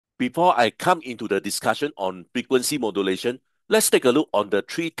before I come into the discussion on frequency modulation, let's take a look on the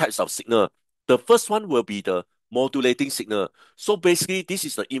three types of signal. The first one will be the modulating signal. So basically, this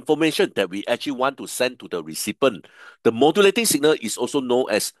is the information that we actually want to send to the recipient. The modulating signal is also known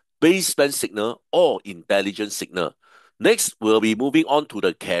as baseband signal or intelligent signal. Next, we'll be moving on to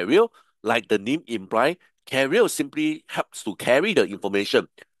the carrier. Like the name implies, carrier simply helps to carry the information.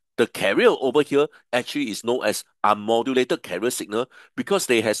 The carrier over here actually is known as unmodulated carrier signal because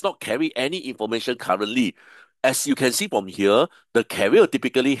they has not carried any information currently. As you can see from here, the carrier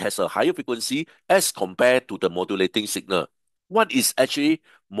typically has a higher frequency as compared to the modulating signal. What is actually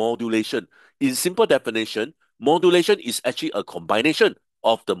modulation? In simple definition, modulation is actually a combination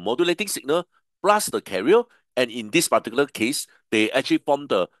of the modulating signal plus the carrier, and in this particular case, they actually form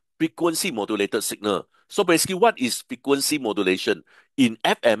the frequency modulated signal. So basically, what is frequency modulation? In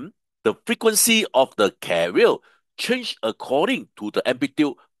FM, the frequency of the carrier change according to the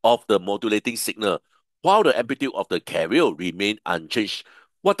amplitude of the modulating signal, while the amplitude of the carrier remain unchanged.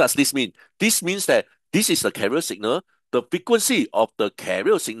 What does this mean? This means that this is the carrier signal. The frequency of the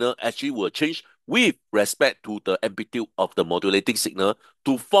carrier signal actually will change with respect to the amplitude of the modulating signal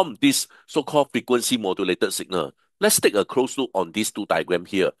to form this so-called frequency modulated signal. Let's take a close look on these two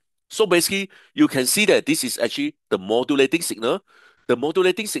diagrams here. So basically, you can see that this is actually the modulating signal. The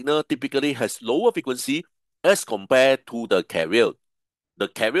modulating signal typically has lower frequency as compared to the carrier. The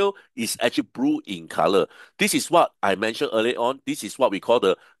carrier is actually blue in color. This is what I mentioned earlier on. This is what we call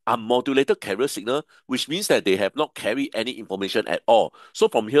the unmodulated carrier signal, which means that they have not carried any information at all. So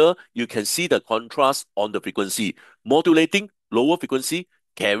from here, you can see the contrast on the frequency. Modulating, lower frequency,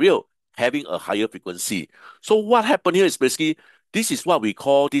 carrier having a higher frequency. So what happened here is basically, this is what we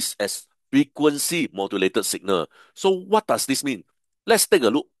call this as frequency modulated signal. So what does this mean? Let's take a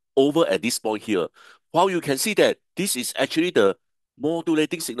look over at this point here. While you can see that this is actually the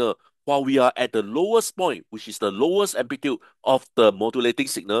modulating signal, while we are at the lowest point, which is the lowest amplitude of the modulating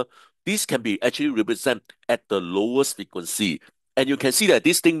signal, this can be actually represented at the lowest frequency. And you can see that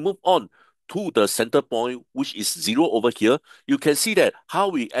this thing move on to the center point, which is zero over here. You can see that how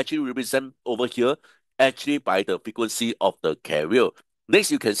we actually represent over here actually by the frequency of the carrier. Next,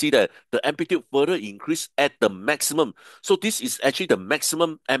 you can see that the amplitude further increase at the maximum. So this is actually the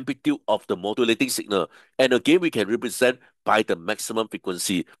maximum amplitude of the modulating signal. And again, we can represent by the maximum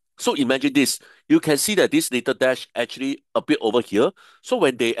frequency. So imagine this. You can see that this little dash actually appear over here. So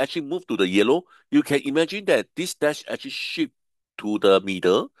when they actually move to the yellow, you can imagine that this dash actually shift to the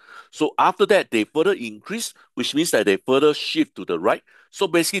middle. So after that, they further increase, which means that they further shift to the right. So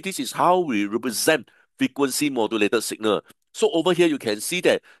basically, this is how we represent frequency modulated signal. So over here, you can see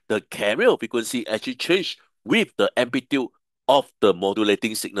that the carrier frequency actually change with the amplitude of the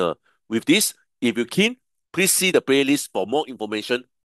modulating signal. With this, if you keen, please see the playlist for more information